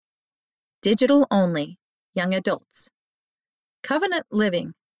Digital Only, Young Adults. Covenant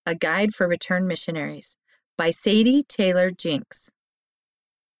Living, A Guide for Returned Missionaries by Sadie Taylor Jinks.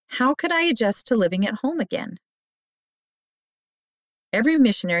 How could I adjust to living at home again? Every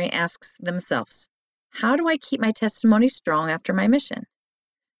missionary asks themselves, how do I keep my testimony strong after my mission?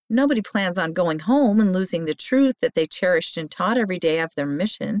 Nobody plans on going home and losing the truth that they cherished and taught every day of their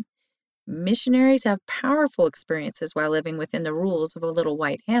mission. Missionaries have powerful experiences while living within the rules of a little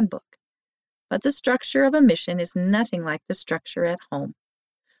white handbook. But the structure of a mission is nothing like the structure at home.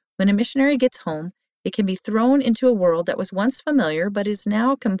 When a missionary gets home, it can be thrown into a world that was once familiar but is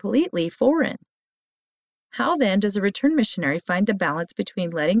now completely foreign. How then does a returned missionary find the balance between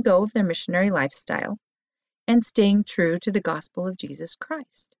letting go of their missionary lifestyle and staying true to the gospel of Jesus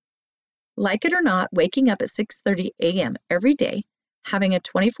Christ? Like it or not, waking up at 6:30 a.m. every day, having a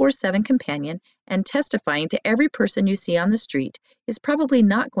 24/7 companion, and testifying to every person you see on the street is probably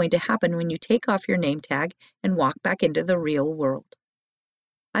not going to happen when you take off your name tag and walk back into the real world.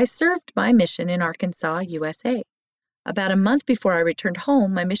 I served my mission in Arkansas, USA. About a month before I returned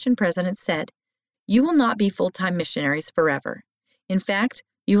home, my mission president said, "You will not be full-time missionaries forever. In fact,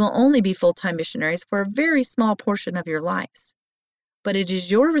 you will only be full-time missionaries for a very small portion of your lives. But it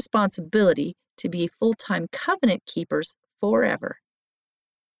is your responsibility to be full-time covenant keepers forever."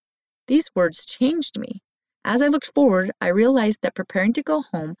 These words changed me. As I looked forward, I realized that preparing to go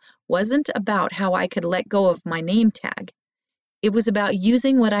home wasn't about how I could let go of my name tag. It was about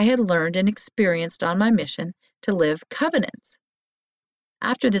using what I had learned and experienced on my mission to live covenants.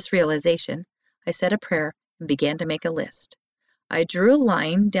 After this realization, I said a prayer and began to make a list. I drew a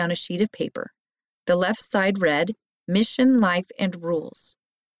line down a sheet of paper. The left side read, Mission, Life, and Rules.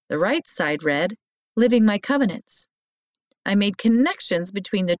 The right side read, Living My Covenants. I made connections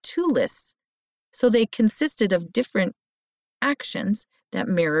between the two lists so they consisted of different actions that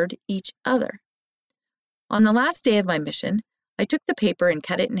mirrored each other. On the last day of my mission, I took the paper and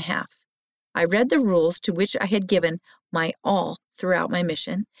cut it in half. I read the rules to which I had given my all throughout my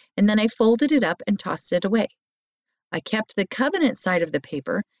mission, and then I folded it up and tossed it away. I kept the covenant side of the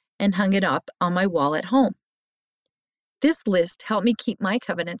paper and hung it up on my wall at home. This list helped me keep my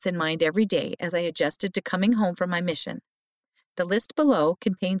covenants in mind every day as I adjusted to coming home from my mission. The list below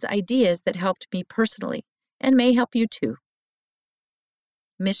contains ideas that helped me personally and may help you too.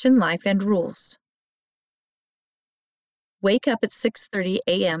 Mission, Life, and Rules. Wake up at 6:30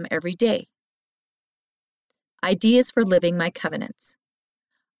 a.m. every day. Ideas for living my covenants.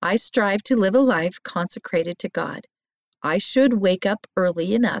 I strive to live a life consecrated to God. I should wake up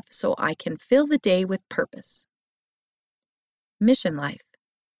early enough so I can fill the day with purpose. Mission life.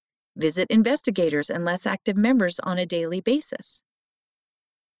 Visit investigators and less active members on a daily basis.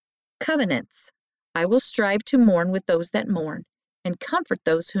 Covenants. I will strive to mourn with those that mourn and comfort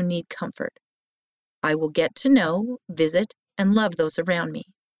those who need comfort. I will get to know, visit, and love those around me.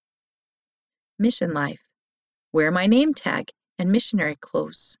 Mission life. Wear my name tag and missionary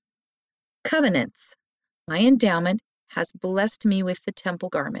clothes. Covenants. My endowment has blessed me with the temple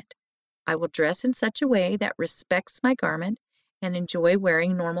garment. I will dress in such a way that respects my garment and enjoy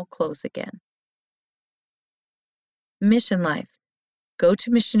wearing normal clothes again. Mission life. Go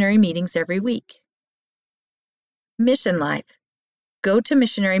to missionary meetings every week. Mission life. Go to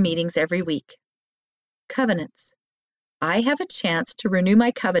missionary meetings every week. Covenants. I have a chance to renew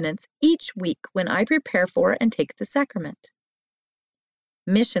my covenants each week when I prepare for and take the sacrament.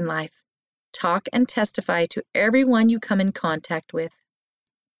 Mission life. Talk and testify to everyone you come in contact with.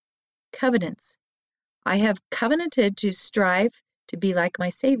 Covenants. I have covenanted to strive to be like my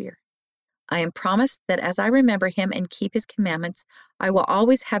Savior. I am promised that as I remember Him and keep His commandments, I will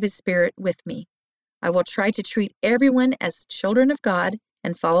always have His Spirit with me. I will try to treat everyone as children of God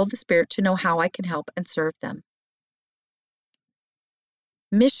and follow the Spirit to know how I can help and serve them.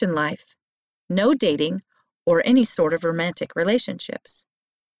 Mission life. No dating or any sort of romantic relationships.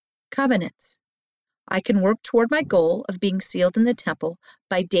 Covenants. I can work toward my goal of being sealed in the temple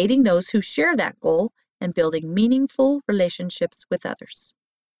by dating those who share that goal and building meaningful relationships with others.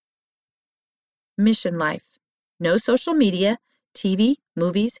 Mission life. No social media, TV,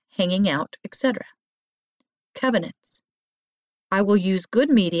 movies, hanging out, etc. Covenants. I will use good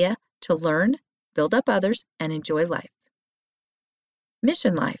media to learn, build up others, and enjoy life.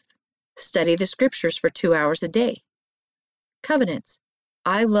 Mission life. Study the scriptures for 2 hours a day. Covenants.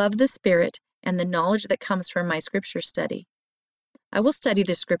 I love the Spirit and the knowledge that comes from my scripture study. I will study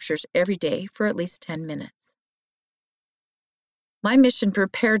the scriptures every day for at least 10 minutes. My mission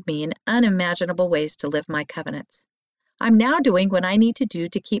prepared me in unimaginable ways to live my covenants. I'm now doing what I need to do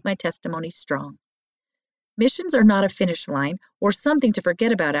to keep my testimony strong. Missions are not a finish line or something to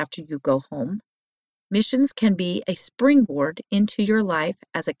forget about after you go home. Missions can be a springboard into your life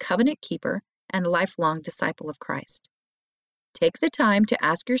as a covenant keeper and lifelong disciple of Christ. Take the time to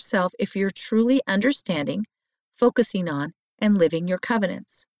ask yourself if you're truly understanding, focusing on, and living your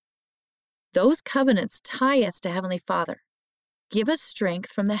covenants. Those covenants tie us to Heavenly Father, give us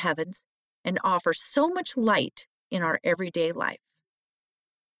strength from the heavens, and offer so much light in our everyday life.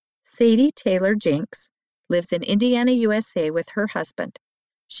 Sadie Taylor Jinks lives in Indiana, USA with her husband.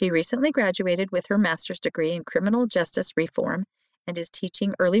 She recently graduated with her master's degree in criminal justice reform and is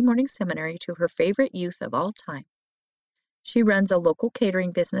teaching early morning seminary to her favorite youth of all time. She runs a local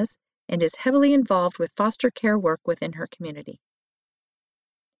catering business and is heavily involved with foster care work within her community.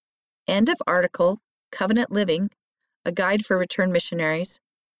 End of article, Covenant Living, a guide for returned missionaries,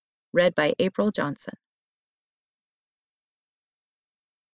 read by April Johnson.